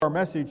Our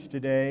message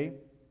today,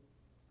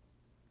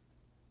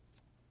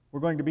 we're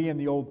going to be in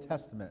the Old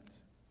Testament.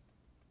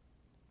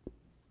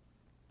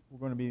 We're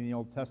going to be in the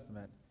Old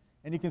Testament.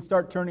 And you can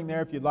start turning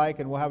there if you'd like,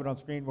 and we'll have it on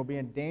screen. We'll be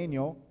in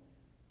Daniel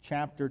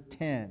chapter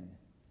 10.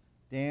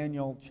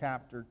 Daniel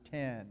chapter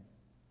 10.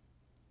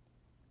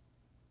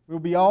 We'll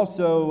be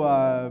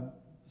also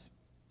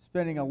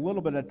spending a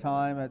little bit of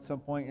time at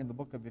some point in the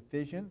book of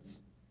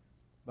Ephesians,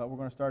 but we're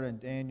going to start in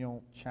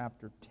Daniel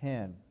chapter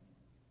 10.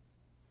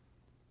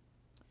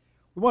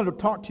 We wanted to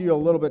talk to you a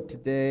little bit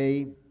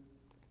today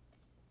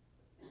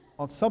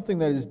on something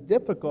that is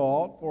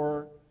difficult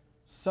for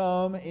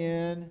some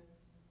in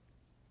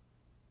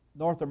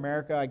North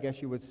America, I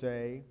guess you would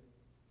say.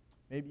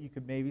 Maybe you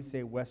could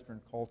say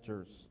Western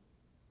cultures.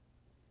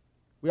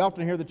 We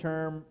often hear the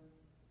term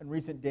in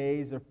recent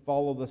days of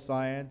follow the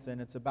science, and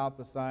it's about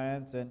the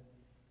science, and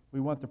we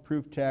want the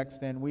proof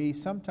text, and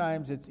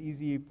sometimes it's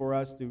easy for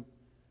us to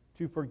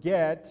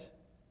forget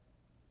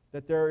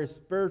that there is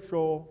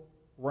spiritual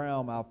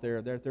realm out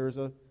there, that there's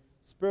a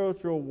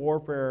spiritual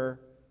warfare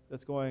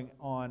that's going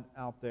on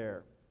out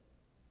there.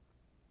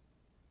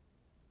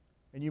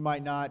 And you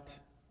might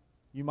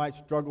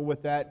struggle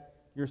with that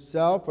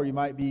yourself, or you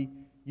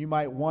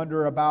might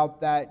wonder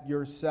about that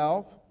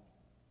yourself.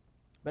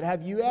 But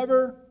have you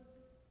ever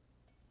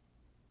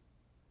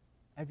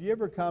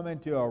come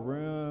into a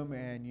room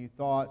and you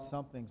thought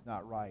something's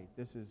not right?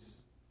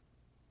 There's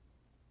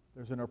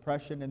an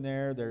oppression in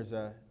there, there's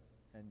an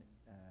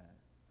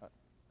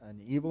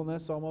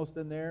evilness almost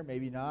in there,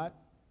 maybe not.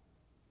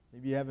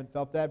 Maybe you haven't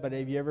felt that, but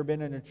have you ever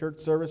been in a church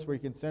service where you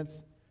can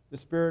sense the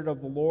Spirit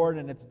of the Lord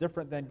and it's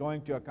different than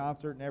going to a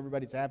concert and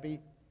everybody's happy?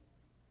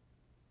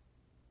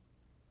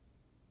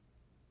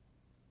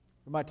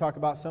 We might talk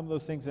about some of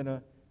those things in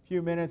a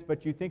few minutes,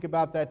 but you think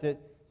about that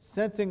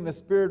sensing the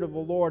Spirit of the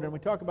Lord, and we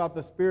talk about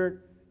the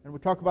Spirit, and we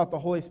talk about the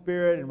Holy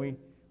Spirit, and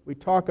we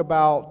talk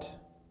about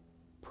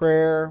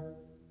prayer,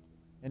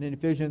 and in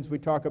Ephesians we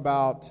talk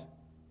about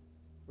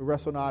we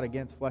wrestle not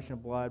against flesh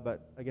and blood,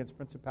 but against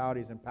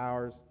principalities and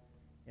powers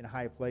in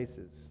high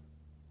places.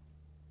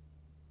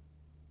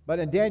 But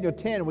in Daniel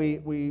 10,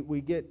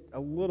 we get a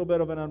little bit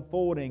of an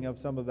unfolding of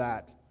some of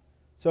that.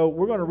 So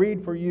we're going to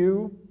read for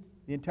you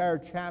the entire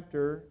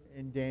chapter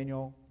in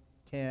Daniel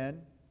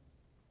 10,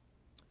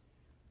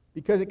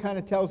 because it kind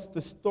of tells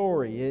the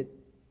story.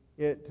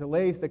 It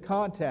lays the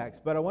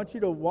context. But I want you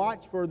to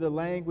watch for the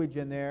language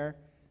in there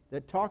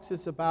that talks to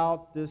us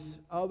about the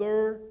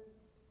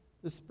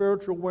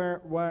spiritual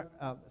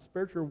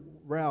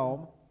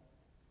realm.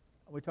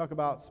 We talk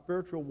about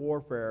spiritual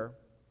warfare,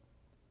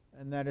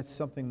 and that is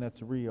something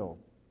that's real.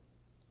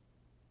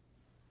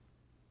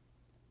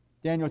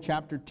 Daniel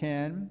chapter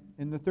 10,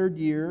 in the 3rd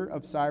year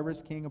of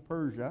Cyrus, king of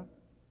Persia,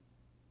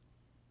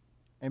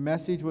 a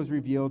message was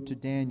revealed to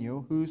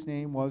Daniel, whose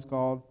name was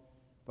called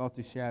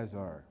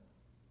Belteshazzar.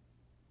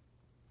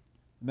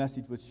 The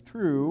message was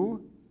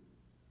true,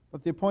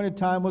 but the appointed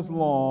time was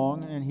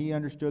long, and he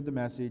understood the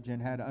message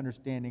and had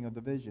understanding of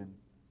the vision.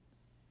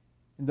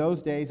 In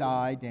those days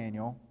I,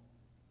 Daniel,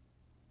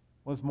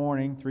 was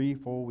mourning 3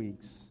 full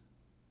weeks.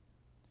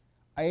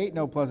 I ate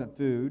no pleasant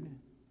food,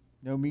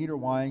 no meat or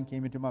wine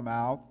came into my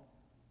mouth,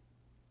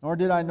 nor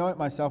did I anoint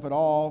myself at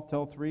all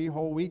till 3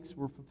 whole weeks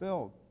were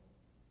fulfilled.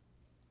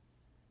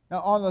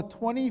 Now on the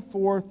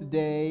 24th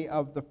day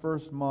of the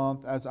 1st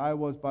month, as I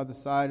was by the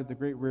side of the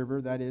great river,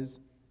 that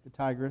is, the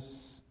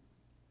Tigris,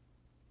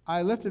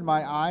 I lifted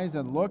my eyes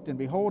and looked, and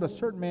behold, a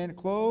certain man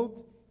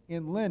clothed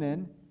in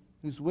linen,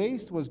 whose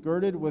waist was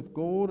girded with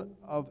gold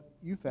of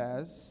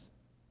Uphaz.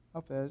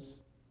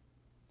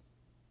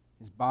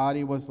 His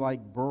body was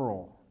like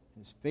beryl,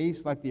 his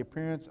face like the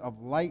appearance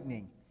of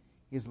lightning,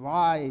 his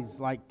eyes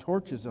like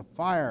torches of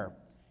fire,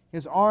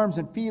 his arms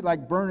and feet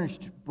like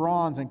burnished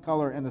bronze in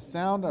color, and the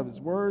sound of his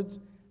words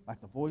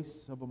like the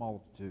voice of a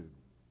multitude.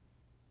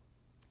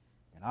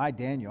 And I,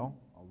 Daniel,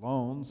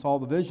 alone saw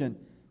the vision,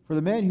 for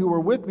the men who were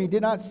with me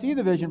did not see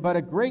the vision, but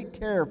a great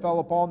terror fell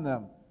upon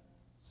them,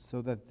 so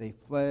that they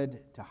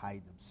fled to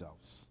hide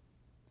themselves.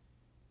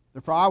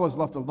 Therefore I was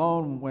left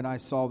alone when I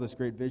saw this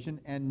great vision,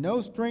 and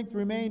no strength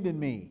remained in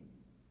me.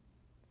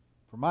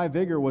 For my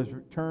vigor was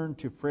returned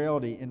to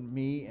frailty in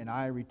me, and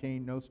I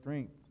retained no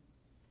strength.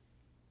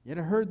 Yet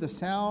I heard the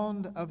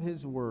sound of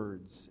his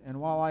words,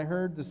 and while I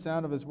heard the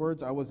sound of his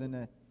words, I was in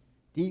a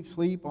deep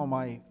sleep on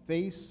my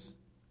face,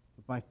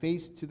 with my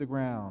face to the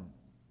ground.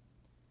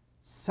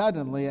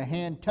 Suddenly a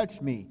hand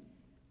touched me,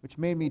 which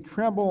made me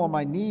tremble on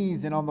my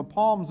knees and on the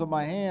palms of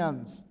my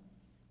hands.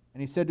 And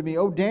he said to me,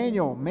 O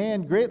Daniel,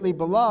 man greatly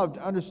beloved,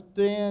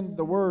 understand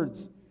the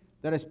words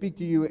that I speak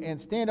to you,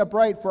 and stand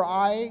upright, for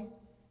I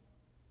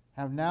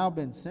have now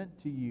been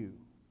sent to you.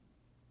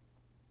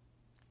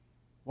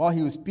 While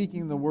he was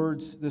speaking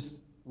this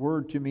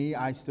word to me,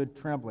 I stood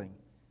trembling.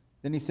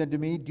 Then he said to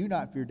me, do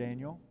not fear,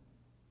 Daniel.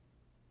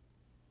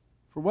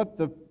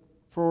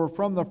 For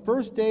from the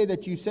first day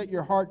that you set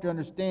your heart to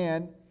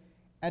understand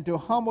and to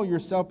humble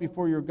yourself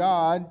before your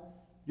God,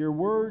 your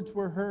words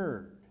were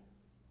heard.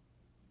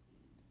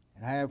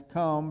 And I have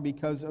come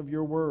because of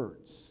your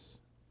words.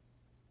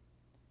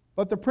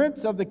 But the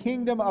prince of the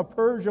kingdom of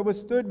Persia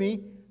withstood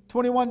me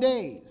 21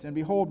 days. And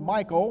behold,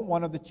 Michael,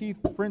 one of the chief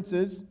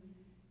princes,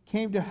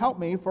 came to help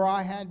me, for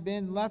I had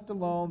been left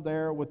alone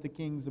there with the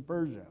kings of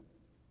Persia.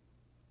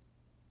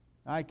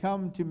 I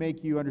come to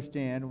make you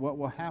understand what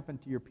will happen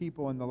to your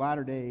people in the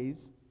latter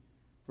days,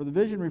 for the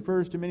vision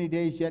refers to many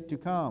days yet to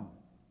come.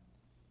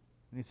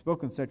 When he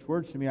spoke in such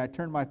words to me, I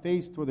turned my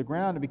face toward the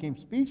ground and became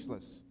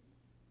speechless.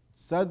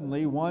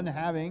 Suddenly, one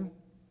having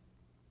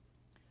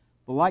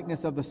the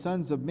likeness of the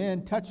sons of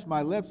men touched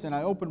my lips, and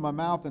I opened my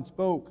mouth and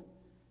spoke,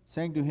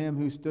 saying to him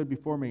who stood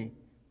before me,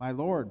 My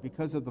Lord,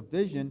 because of the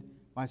vision,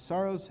 my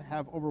sorrows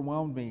have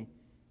overwhelmed me,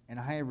 and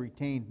I have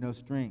retained no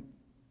strength.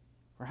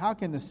 For how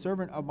can the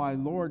servant of my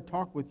Lord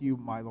talk with you,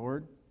 my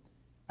Lord?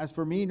 As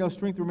for me, no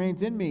strength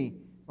remains in me,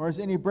 nor is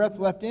any breath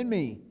left in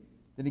me.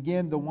 Then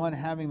again, the one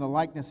having the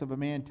likeness of a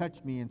man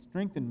touched me and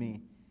strengthened me.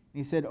 And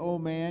he said, O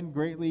man,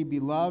 greatly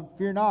beloved,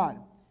 fear not.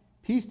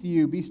 Peace to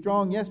you, be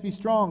strong, yes, be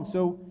strong.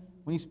 So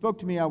when he spoke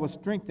to me, I was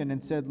strengthened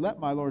and said, Let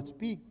my Lord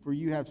speak, for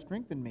you have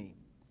strengthened me.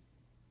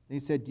 Then he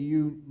said, Do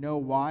you know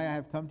why I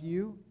have come to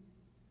you?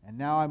 And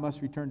now I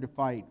must return to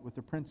fight with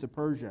the prince of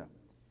Persia.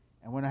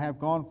 And when I have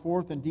gone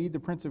forth, indeed the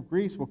prince of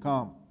Greece will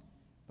come.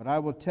 But I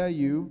will tell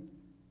you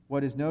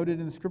what is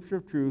noted in the scripture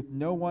of truth.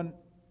 No one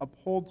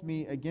upholds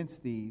me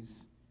against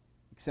these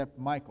except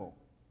Michael,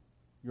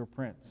 your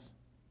prince.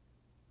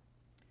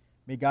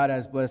 May God add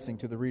his blessing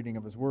to the reading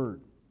of his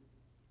word.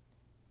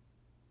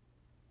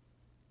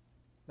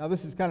 Now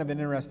this is kind of an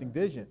interesting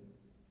vision.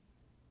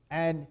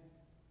 And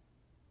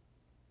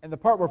the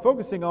part we're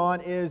focusing on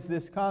is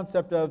this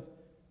concept of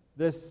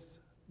this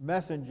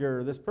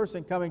messenger, this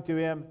person coming to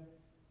him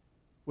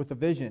with a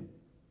vision.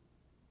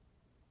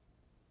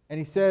 And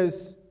he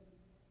says,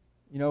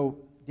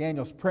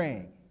 Daniel's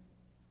praying.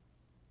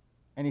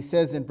 And he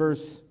says in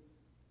verse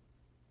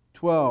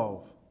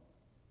 12,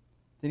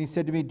 Then he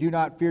said to me, Do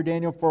not fear,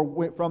 Daniel,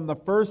 for from the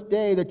first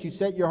day that you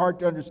set your heart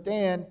to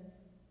understand,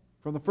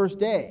 from the first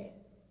day,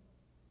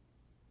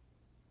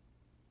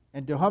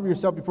 and to humble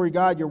yourself before your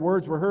God, your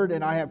words were heard,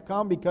 and I have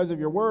come because of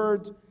your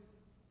words.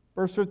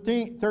 Verse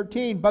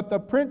 13, But the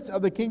prince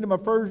of the kingdom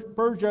of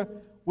Persia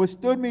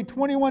withstood me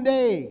 21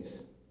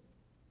 days.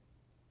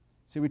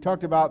 See, we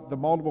talked about the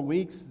multiple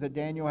weeks that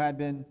Daniel had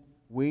been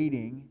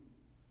waiting.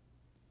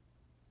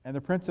 And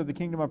the prince of the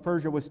kingdom of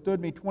Persia withstood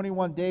me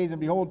 21 days.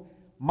 And behold,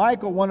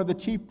 Michael, one of the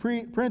chief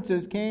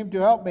princes, came to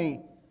help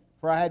me,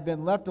 for I had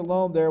been left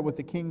alone there with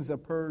the kings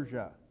of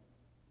Persia.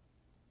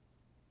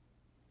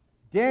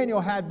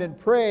 Daniel had been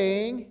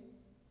praying,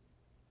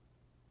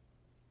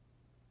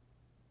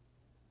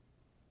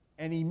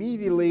 and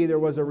immediately there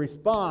was a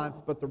response,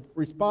 but the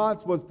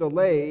response was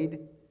delayed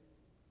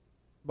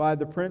by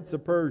the prince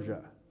of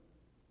Persia.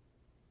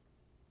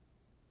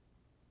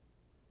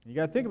 You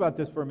got to think about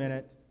this for a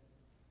minute.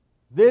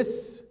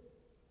 This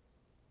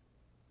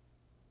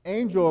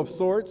angel of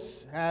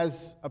sorts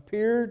has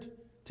appeared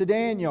to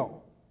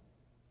Daniel.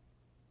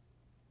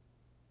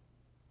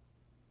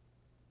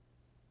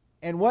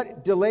 And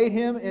what delayed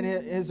him in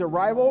his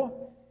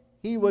arrival?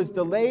 He was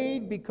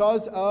delayed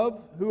because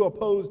of who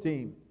opposed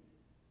him?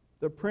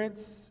 The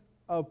prince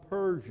of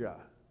Persia.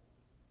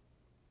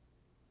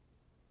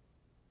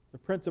 The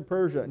prince of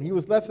Persia. And he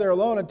was left there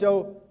alone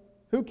until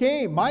who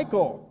came?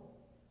 Michael.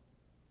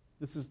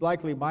 This is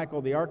likely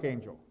Michael the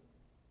archangel.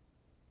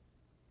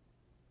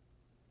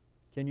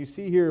 Can you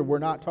see here, we're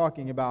not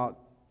talking about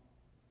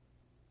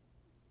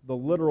the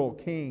literal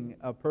king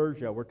of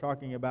Persia. We're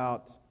talking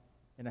about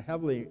in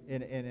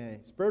a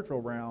spiritual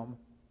realm.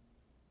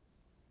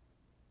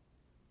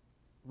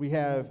 We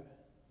have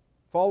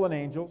fallen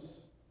angels,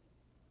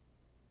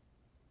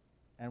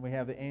 and we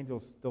have the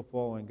angels still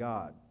following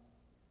God.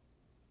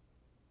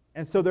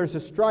 And so there's a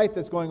strife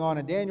that's going on,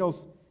 and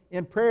Daniel's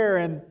in prayer,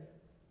 and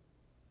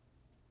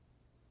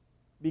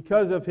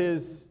because of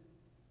his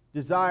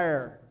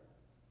desire,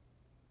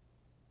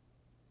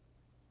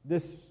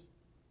 this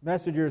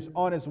messenger's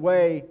on his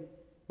way,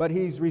 but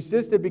he's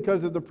resisted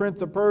because of the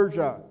prince of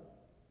Persia.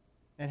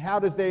 And how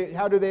do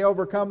they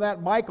overcome that?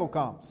 Michael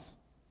comes.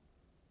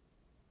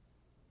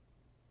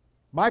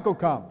 Michael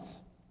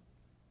comes.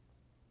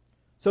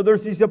 So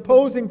there's these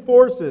opposing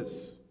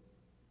forces.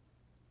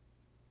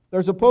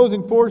 There's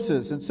opposing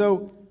forces. And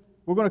so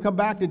we're going to come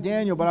back to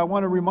Daniel, but I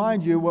want to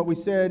remind you what we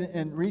said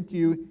and read to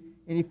you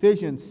in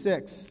Ephesians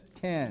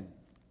 6:10.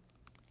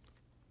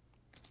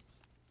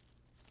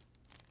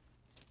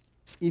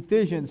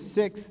 Ephesians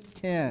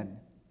 6:10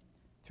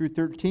 through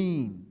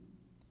 13.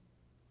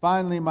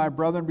 Finally, my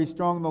brethren, be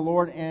strong in the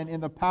Lord and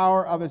in the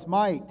power of his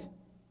might.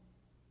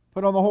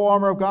 Put on the whole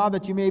armor of God,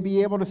 that you may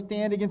be able to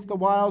stand against the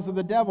wiles of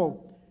the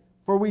devil.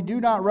 For we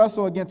do not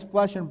wrestle against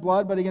flesh and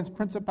blood, but against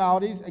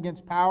principalities,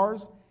 against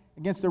powers,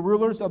 against the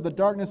rulers of the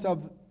darkness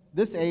of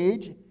this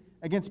age,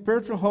 against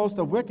spiritual hosts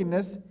of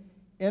wickedness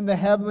in the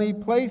heavenly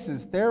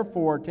places.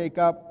 Therefore, take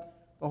up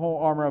the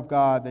whole armor of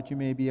God, that you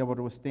may be able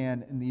to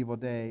withstand in the evil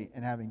day,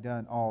 and having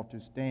done all to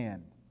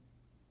stand.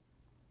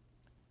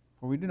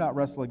 For we do not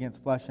wrestle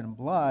against flesh and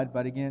blood,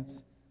 but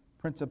against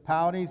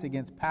principalities,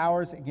 against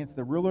powers, against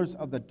the rulers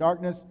of the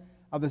darkness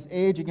of this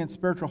age against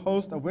spiritual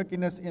hosts of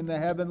wickedness in the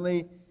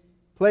heavenly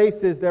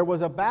places. There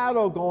was a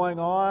battle going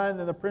on,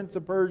 and the prince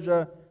of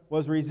Persia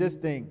was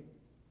resisting.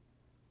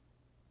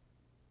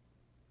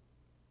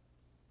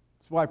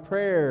 That's why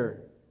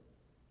prayer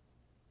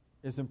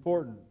is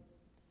important.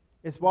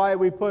 It's why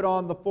we put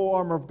on the full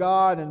armor of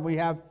God and we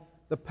have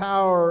the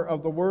power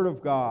of the Word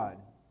of God.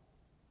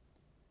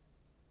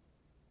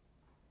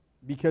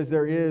 Because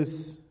there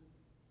is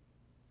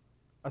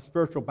a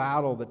spiritual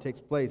battle that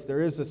takes place. There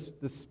is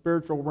this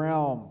spiritual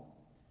realm.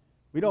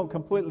 We don't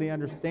completely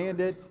understand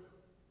it,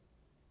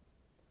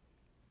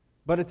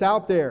 but it's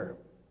out there.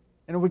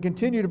 And if we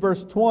continue to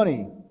verse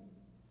 20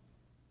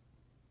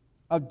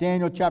 of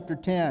Daniel chapter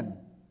 10.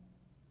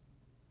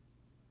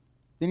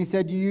 Then he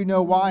said, "Do you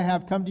know why I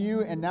have come to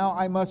you? And now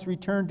I must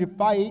return to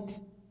fight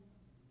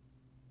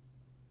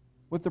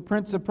with the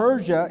prince of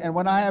Persia. And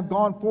when I have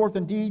gone forth,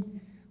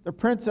 indeed, the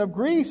prince of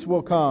Greece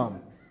will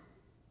come."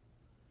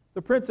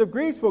 The prince of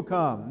Greece will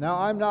come. Now,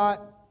 I'm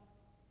not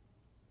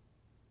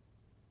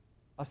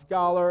a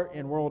scholar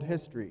in world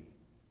history.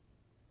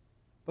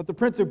 But the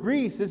prince of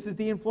Greece, this is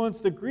the influence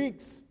the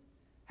Greeks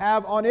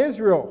have on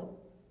Israel.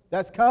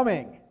 That's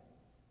coming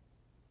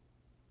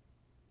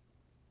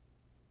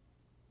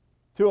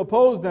to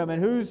oppose them.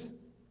 And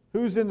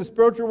who's in the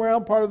spiritual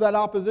realm, part of that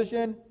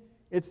opposition?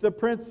 It's the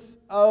prince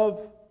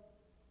of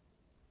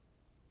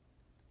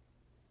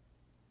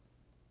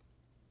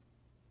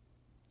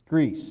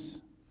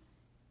Greece.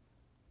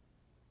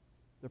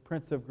 The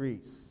prince of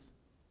Greece.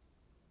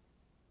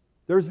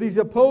 There's these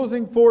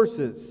opposing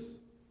forces,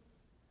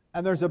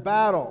 and there's a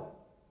battle.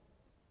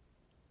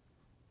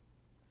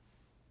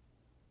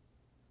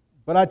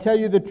 But I tell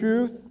you the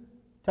truth,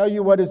 tell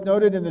you what is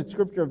noted in the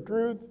scripture of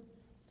truth.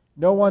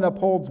 No one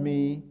upholds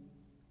me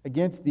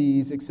against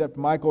these except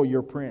Michael,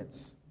 your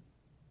prince.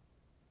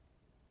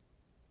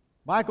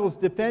 Michael's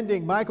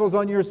defending. Michael's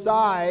on your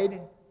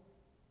side.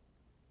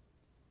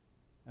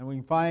 And we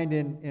can find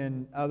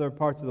in other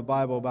parts of the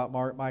Bible about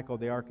Michael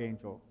the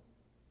archangel.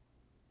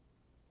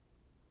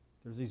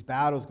 There's these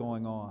battles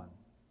going on.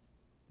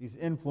 These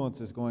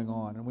influences going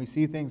on. And we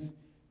see things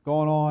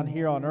going on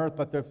here on earth,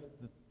 but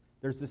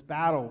there's this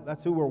battle.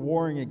 That's who we're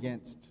warring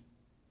against.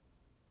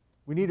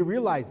 We need to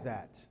realize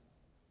that.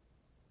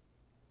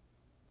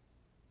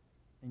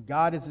 And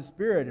God is a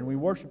spirit, and we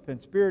worship in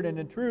spirit and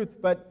in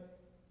truth, but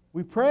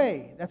we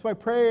pray. That's why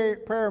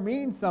prayer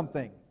means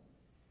something.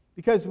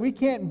 Because we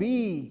can't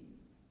be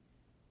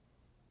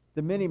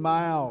the many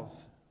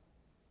miles.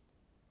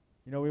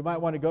 You know, we might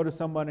want to go to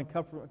someone and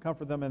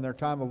comfort them in their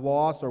time of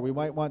loss, or we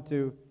might want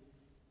to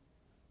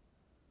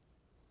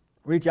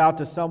reach out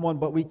to someone,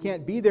 but we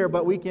can't be there,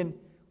 but we can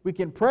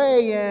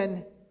pray,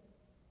 and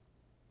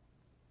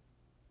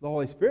the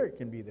Holy Spirit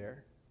can be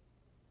there.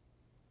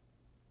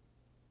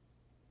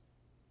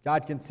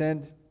 God can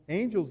send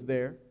angels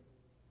there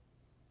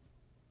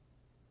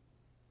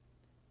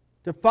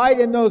to fight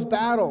in those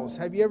battles.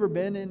 Have you ever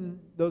been in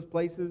those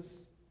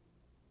places?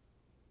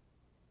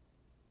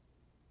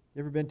 You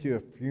ever been to a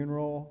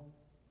funeral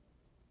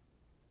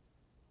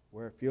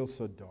where it feels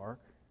so dark?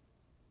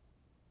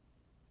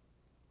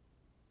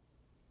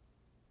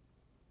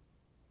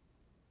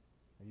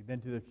 Have you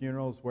been to the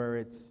funerals where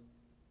it's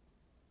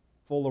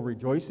full of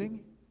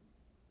rejoicing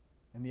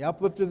and the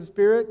uplift of the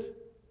Spirit?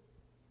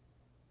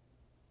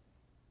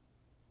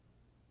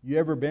 You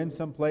ever been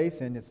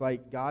someplace and it's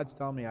like God's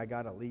telling me I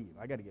got to leave.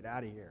 I got to get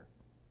out of here.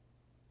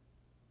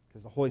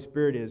 Because the Holy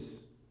Spirit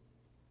is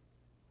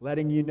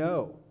letting you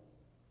know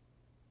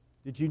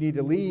that you need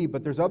to leave.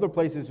 But there's other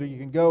places where you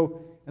can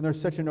go and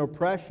there's such an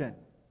oppression.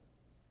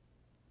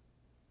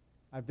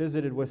 I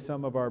visited with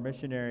some of our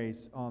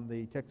missionaries on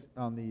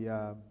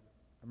the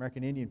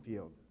American Indian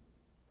field.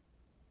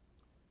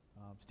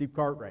 Steve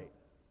Cartwright.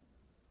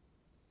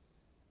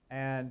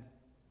 And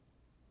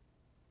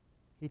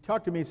he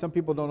talked to me. Some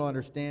people don't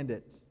understand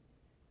it.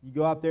 You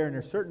go out there, and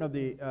there's certain of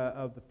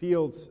the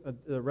fields,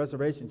 the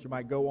reservations you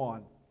might go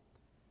on,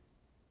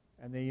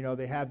 and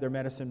they have their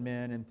medicine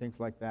men and things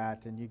like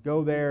that. And you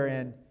go there,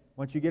 and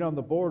once you get on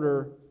the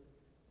border,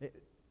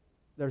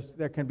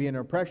 there can be an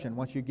oppression.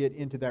 Once you get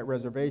into that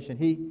reservation,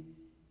 he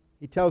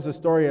tells the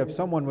story of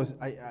someone was.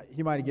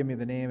 He might have given me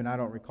the name, and I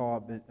don't recall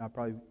it, but I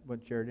probably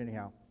wouldn't share it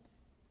anyhow.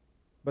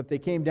 But they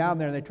came down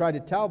there, and they tried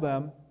to tell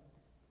them,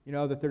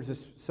 that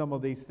there's some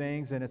of these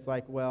things, and it's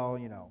like, well,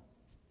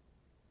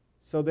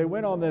 So they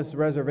went on this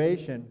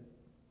reservation,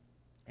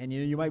 and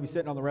you might be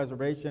sitting on the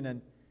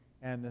reservation,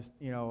 and this,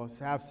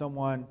 have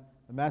someone,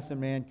 the medicine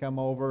man, come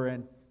over,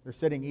 and they're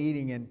sitting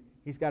eating, and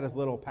he's got his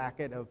little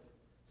packet of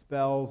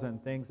spells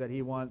and things that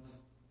he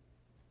wants,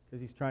 because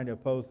he's trying to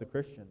oppose the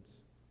Christians.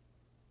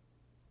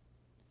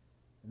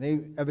 And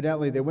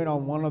they went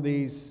on one of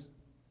these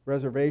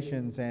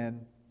reservations,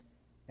 and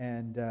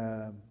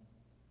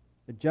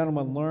the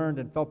gentleman learned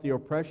and felt the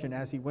oppression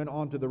as he went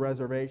onto the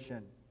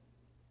reservation.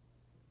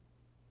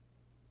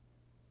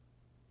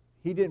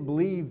 He didn't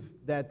believe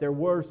that there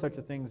were such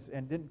a things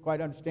and didn't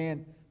quite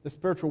understand the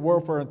spiritual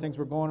warfare and things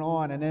were going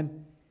on.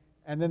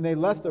 And then they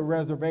left the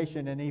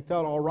reservation, and he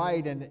felt all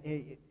right, and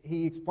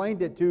he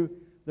explained it to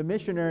the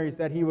missionaries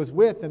that he was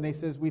with, and they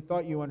says, we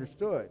thought you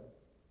understood.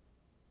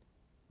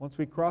 Once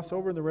we cross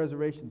over the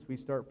reservations, we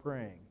start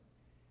praying,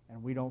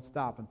 and we don't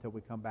stop until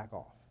we come back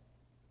off.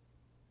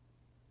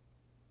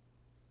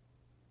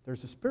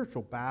 There's a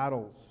spiritual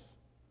battles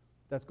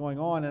that's going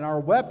on, and our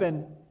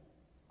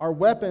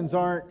weapons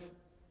aren't,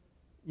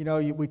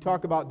 we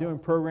talk about doing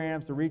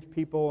programs to reach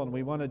people, and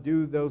we want to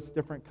do those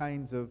different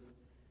kinds of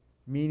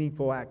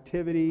meaningful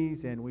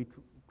activities, and we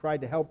try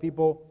to help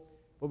people.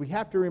 But we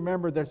have to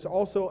remember there's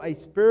also a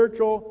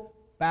spiritual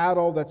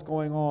battle that's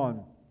going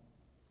on.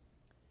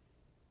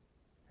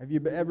 Have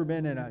you ever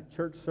been in a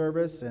church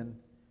service and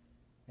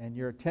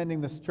you're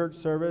attending this church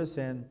service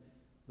and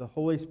the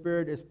Holy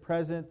Spirit is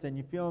present and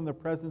you feel in the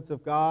presence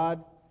of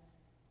God,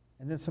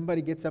 and then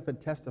somebody gets up and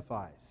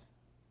testifies?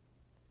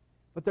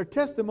 But their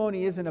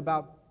testimony isn't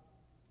about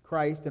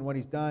Christ and what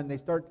He's done. They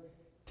start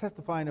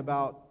testifying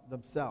about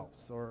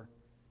themselves, or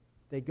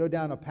they go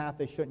down a path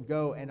they shouldn't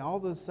go, and all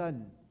of a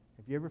sudden,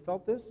 have you ever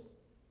felt this?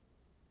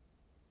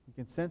 You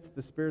can sense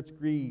the Spirit's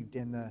grieved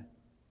and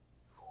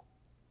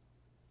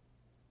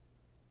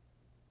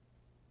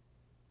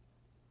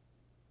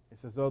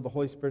it's as though the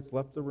Holy Spirit's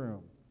left the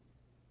room.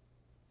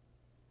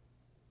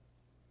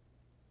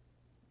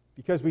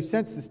 Because we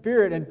sense the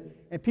Spirit,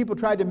 and people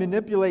try to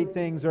manipulate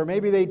things, or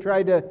maybe they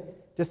try to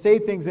say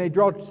things, and they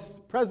draw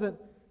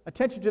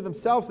attention to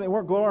themselves, and they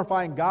weren't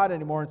glorifying God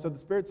anymore, and so the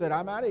Spirit said,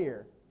 I'm out of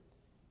here.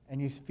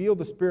 And you feel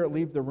the Spirit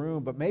leave the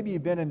room. But maybe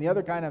you've been in the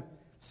other kind of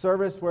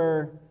service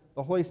where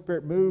the Holy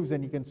Spirit moves,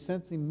 and you can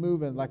sense Him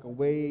moving like a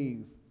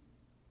wave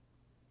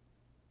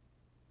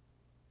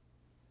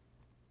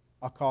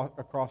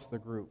across the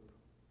group.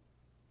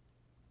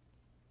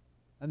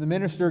 And the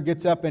minister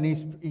gets up and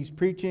he's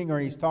preaching or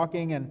he's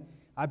talking, and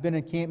I've been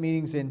in camp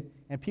meetings and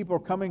people are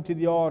coming to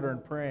the altar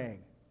and praying.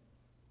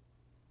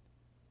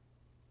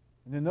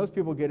 And then those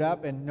people get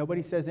up and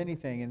nobody says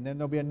anything, and then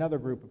there'll be another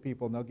group of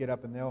people and they'll get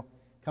up and they'll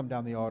come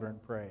down the altar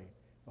and pray.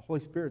 The Holy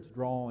Spirit's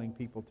drawing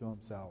people to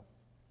Himself.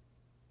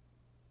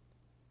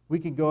 We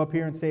can go up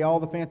here and say all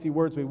the fancy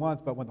words we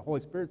want, but when the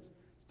Holy Spirit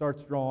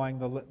starts drawing,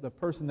 the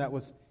person it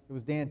was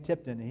Dan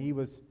Tipton, and he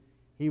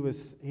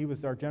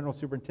was our general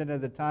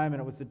superintendent at the time,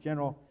 and it was the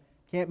general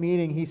camp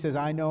meeting. He says,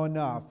 I know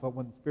enough, but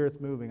when the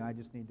Spirit's moving, I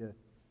just need to.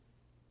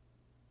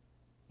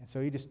 And so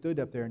he just stood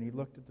up there and he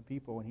looked at the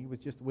people and he was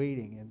just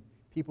waiting, and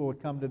people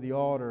would come to the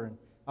altar and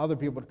other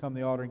people would come to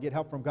the altar and get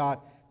help from God.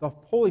 The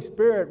Holy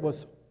Spirit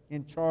was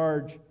in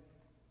charge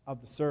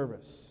of the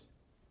service.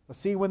 But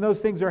see, when those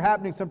things are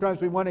happening,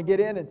 sometimes we want to get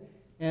in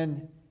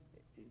and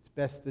it's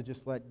best to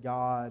just let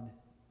God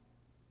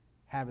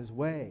have His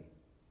way.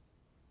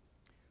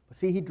 But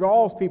see, He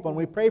draws people, and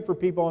we pray for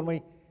people, and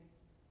we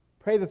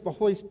pray that the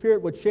Holy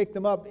Spirit would shake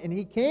them up, and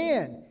He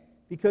can,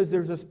 because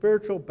there's a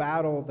spiritual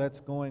battle that's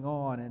going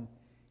on,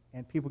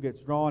 and people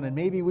get drawn, and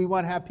maybe we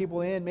want to have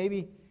people in,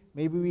 maybe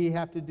we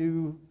have to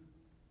do,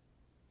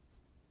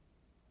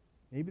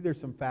 maybe there's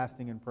some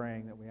fasting and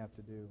praying that we have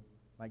to do,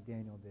 like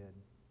Daniel did.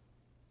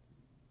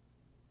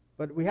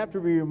 But we have to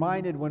be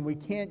reminded when we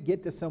can't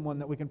get to someone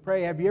that we can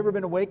pray. Have you ever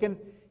been awakened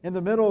in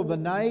the middle of the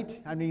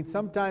night? I mean,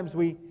 sometimes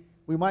we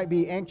might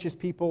be anxious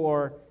people,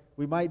 or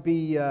we might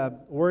be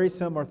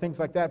worrisome or things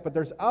like that, but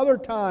there's other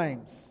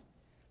times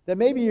that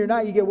maybe you're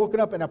not, you get woken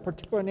up and a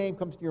particular name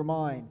comes to your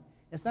mind.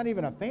 It's not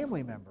even a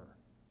family member.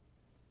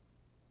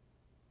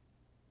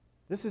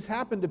 This has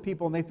happened to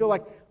people, and they feel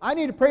like, I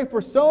need to pray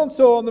for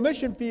so-and-so on the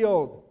mission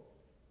field.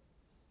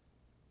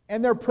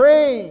 And they're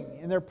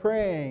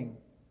praying,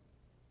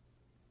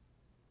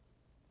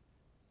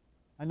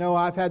 I know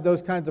I've had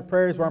those kinds of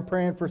prayers where I'm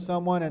praying for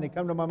someone and they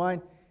come to my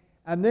mind,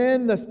 and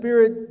then the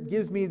Spirit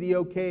gives me the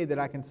okay that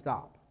I can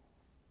stop.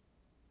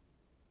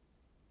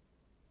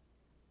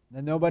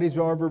 And nobody's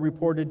ever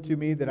reported to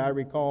me that I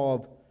recall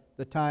of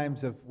the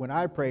times of when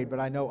I prayed, but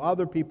I know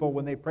other people,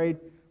 when they prayed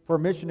for a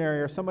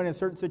missionary or somebody in a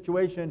certain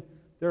situation,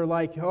 they're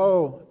like,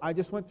 oh, I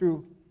just went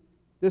through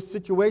this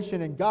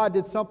situation and God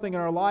did something in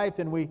our life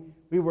and we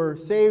were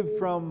saved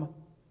from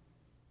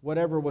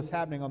whatever was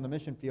happening on the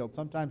mission field.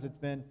 Sometimes it's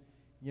been,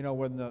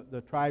 when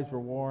the tribes were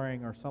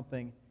warring or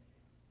something,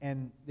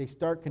 and they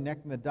start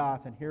connecting the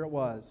dots, and here it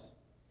was.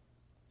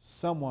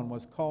 Someone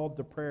was called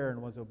to prayer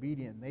and was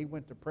obedient. And they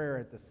went to prayer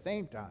at the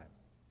same time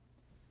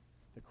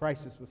the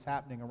crisis was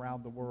happening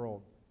around the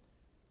world.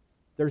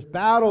 There's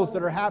battles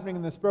that are happening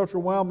in the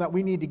spiritual realm that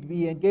we need to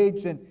be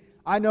engaged in.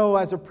 I know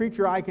as a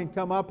preacher I can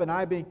come up and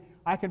I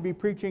can be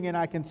preaching and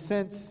I can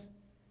sense,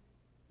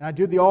 and I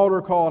do the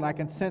altar call and I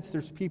can sense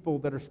there's people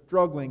that are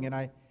struggling,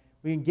 and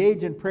we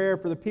engage in prayer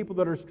for the people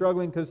that are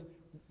struggling because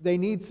they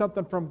need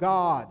something from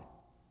God.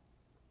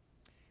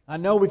 I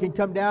know we can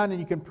come down and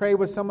you can pray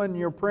with someone and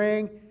you're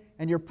praying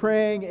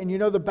and you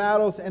know the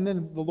battles, and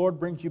then the Lord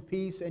brings you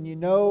peace and you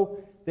know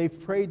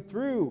they've prayed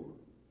through.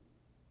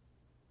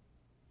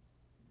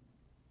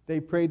 They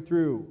prayed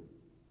through.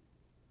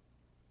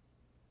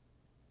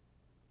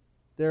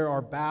 There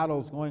are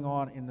battles going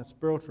on in the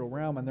spiritual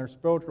realm, and there's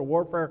spiritual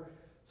warfare.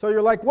 So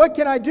you're like, what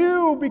can I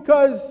do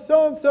because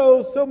so-and-so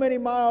is so many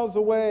miles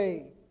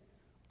away?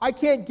 I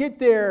can't get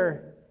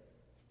there.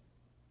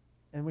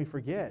 And we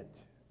forget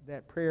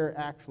that prayer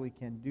actually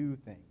can do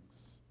things.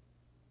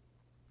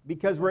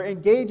 Because we're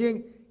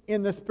engaging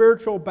in the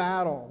spiritual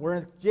battle. We're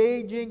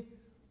engaging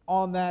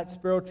on that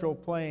spiritual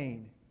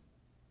plane.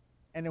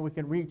 And then we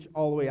can reach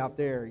all the way out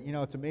there. You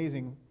know, it's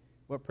amazing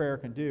what prayer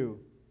can do.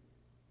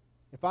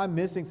 If I'm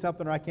missing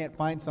something or I can't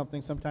find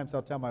something, sometimes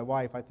I'll tell my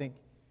wife. I think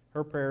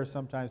her prayers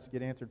sometimes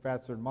get answered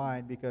faster than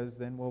mine because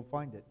then we'll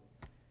find it.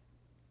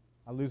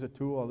 I lose a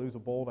tool, I lose a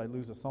bolt, I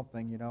lose a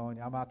something, you know, and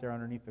I'm out there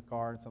underneath the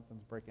car and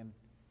something's breaking.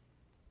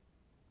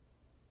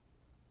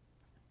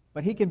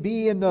 But he can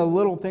be in the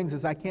little things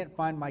as I can't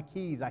find my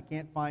keys, I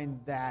can't find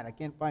that, I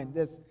can't find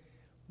this.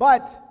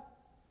 But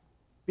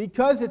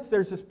because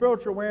there's a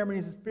spiritual realm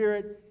and he's a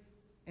spirit,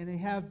 and they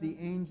have the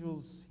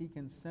angels, he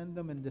can send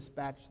them and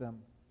dispatch them.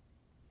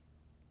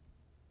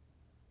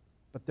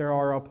 But there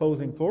are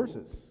opposing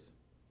forces.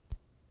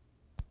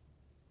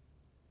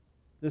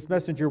 This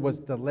messenger was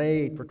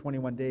delayed for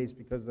 21 days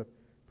because of the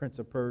prince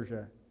of Persia.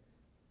 And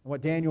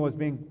what Daniel was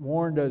being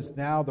warned is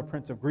now the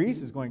prince of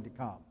Greece is going to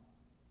come.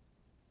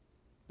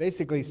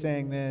 Basically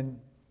saying then,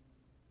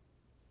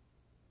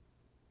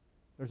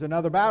 there's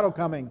another battle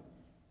coming.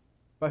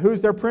 But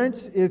who's their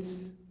prince?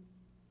 It's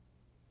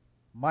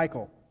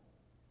Michael.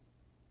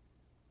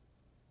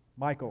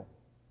 Michael.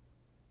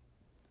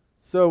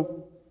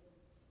 So,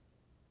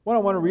 what I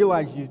want to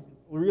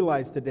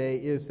realize today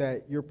is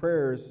that your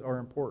prayers are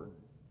important.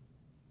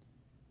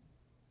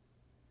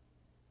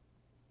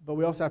 But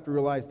we also have to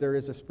realize there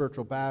is a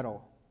spiritual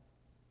battle.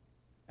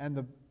 And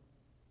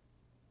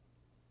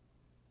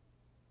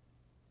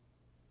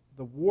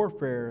the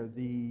warfare,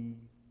 the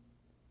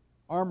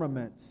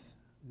armaments,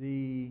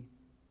 the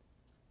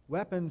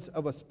weapons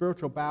of a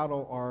spiritual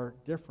battle are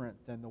different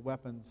than the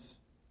weapons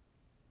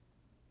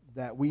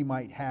that we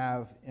might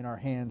have in our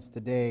hands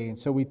today. And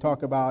so we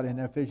talk about in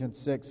Ephesians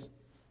 6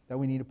 that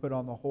we need to put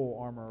on the whole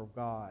armor of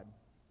God.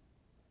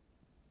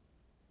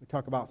 We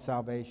talk about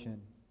salvation.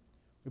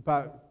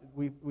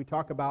 We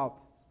talk about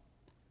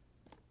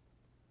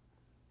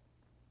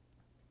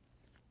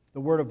the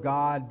Word of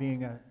God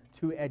being a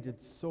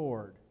two-edged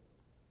sword,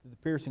 the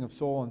piercing of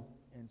soul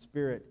and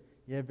spirit.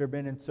 You ever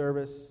been in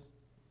service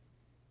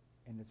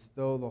and it's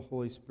though the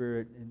Holy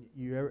Spirit, and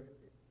you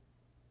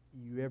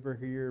ever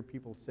hear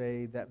people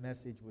say that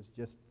message was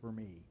just for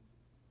me?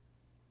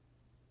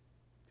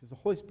 Because the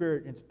Holy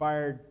Spirit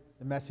inspired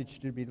the message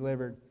to be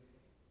delivered.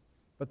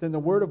 But then the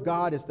Word of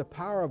God is the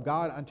power of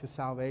God unto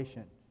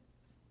salvation.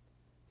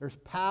 There's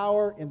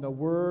power in the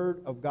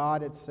Word of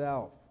God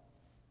itself.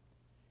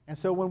 And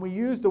so when we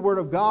use the Word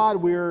of God,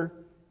 we're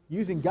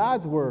using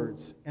God's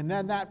words. And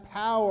then that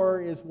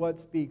power is what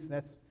speaks.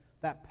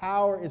 That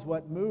power is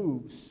what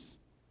moves.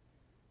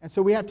 And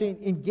so we have to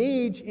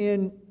engage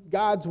in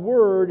God's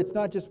Word. It's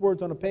not just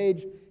words on a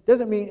page. It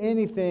doesn't mean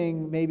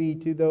anything maybe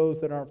to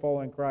those that aren't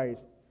following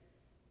Christ.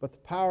 But the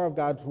power of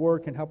God's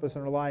Word can help us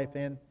in our life.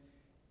 And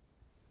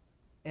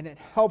it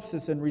helps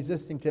us in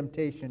resisting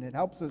temptation. It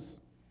helps us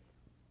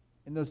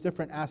in those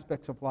different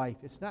aspects of life.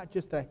 It's not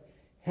just a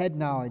head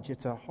knowledge,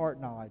 it's a heart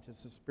knowledge,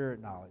 it's a spirit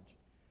knowledge.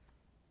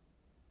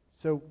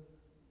 So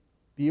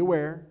be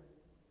aware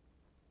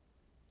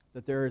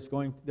that there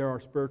are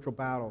spiritual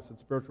battles and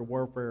spiritual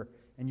warfare,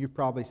 and you've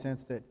probably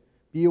sensed it.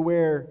 Be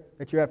aware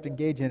that you have to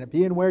engage in it.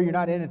 Be aware you're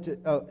not in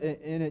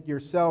it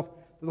yourself.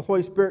 The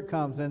Holy Spirit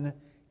comes and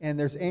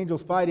there's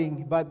angels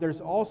fighting, but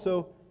there's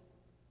also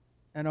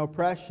an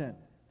oppression.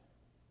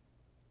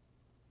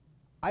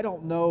 I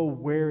don't know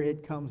where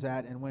it comes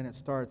at and when it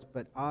starts,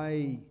 but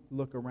I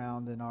look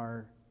around in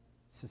our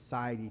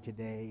society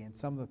today and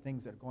some of the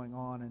things that are going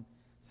on and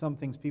some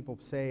things people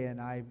say, and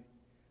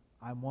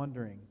I'm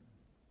wondering.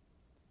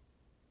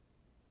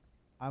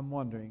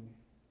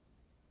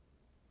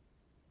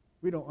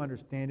 We don't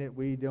understand it.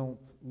 We don't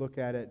look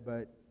at it,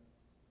 but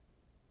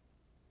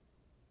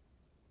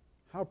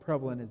how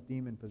prevalent is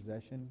demon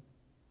possession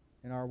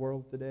in our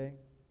world today?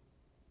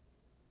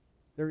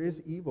 There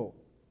is evil.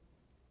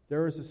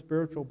 There is a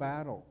spiritual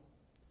battle.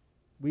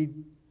 We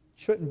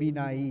shouldn't be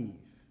naive.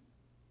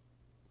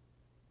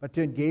 But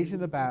to engage in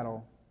the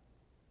battle,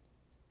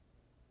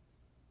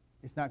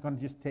 it's not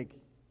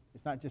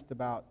just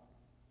about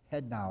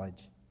head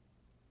knowledge,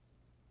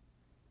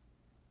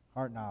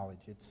 heart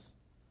knowledge. It's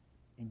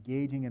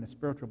engaging in a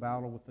spiritual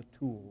battle with the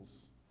tools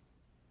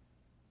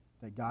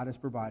that God has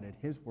provided,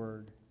 His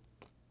Word,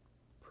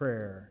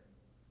 prayer,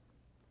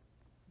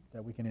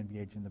 that we can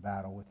engage in the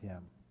battle with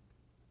Him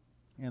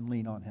and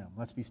lean on Him.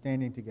 Let's be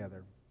standing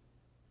together.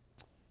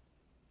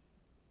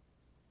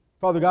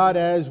 Father God,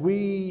 as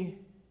we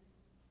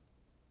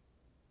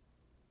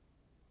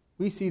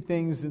see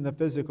things in the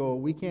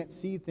physical, we can't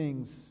see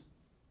things.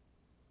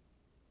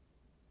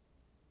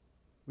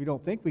 We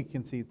don't think we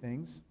can see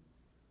things.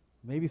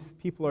 Maybe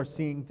people are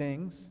seeing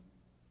things.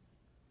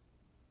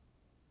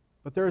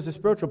 But there is a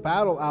spiritual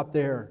battle out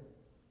there.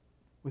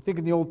 We think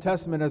in the Old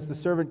Testament as the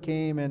servant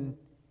came and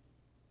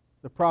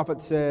the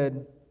prophet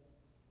said,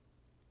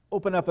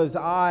 open up his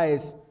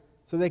eyes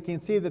so they can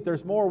see that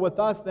there's more with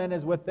us than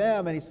is with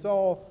them. And he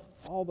saw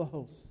all the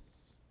hosts.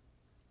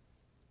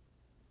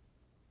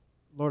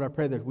 Lord, I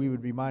pray that we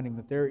would be reminding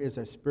that there is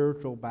a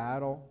spiritual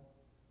battle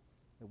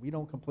that we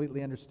don't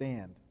completely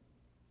understand.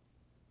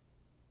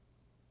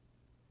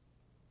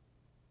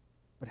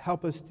 But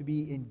help us to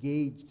be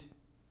engaged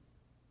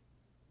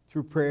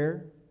through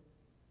prayer,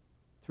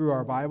 through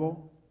our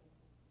Bible,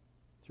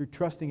 through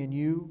trusting in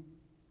you.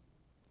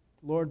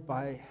 Lord,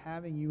 by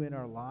having you in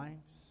our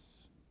lives.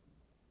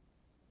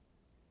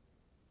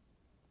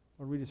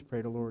 Lord, we just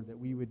pray to Lord that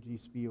we would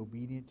just be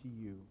obedient to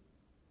you,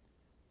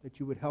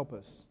 that you would help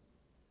us,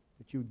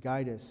 that you would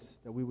guide us,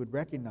 that we would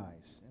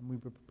recognize and we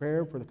would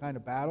prepare for the kind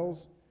of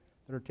battles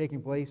that are taking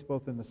place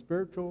both in the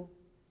spiritual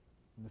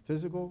and the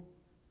physical.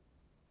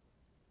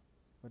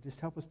 But just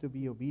help us to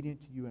be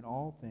obedient to you in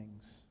all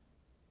things.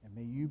 And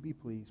may you be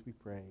pleased, we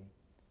pray.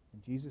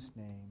 In Jesus'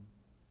 name,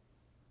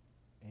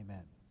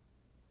 amen.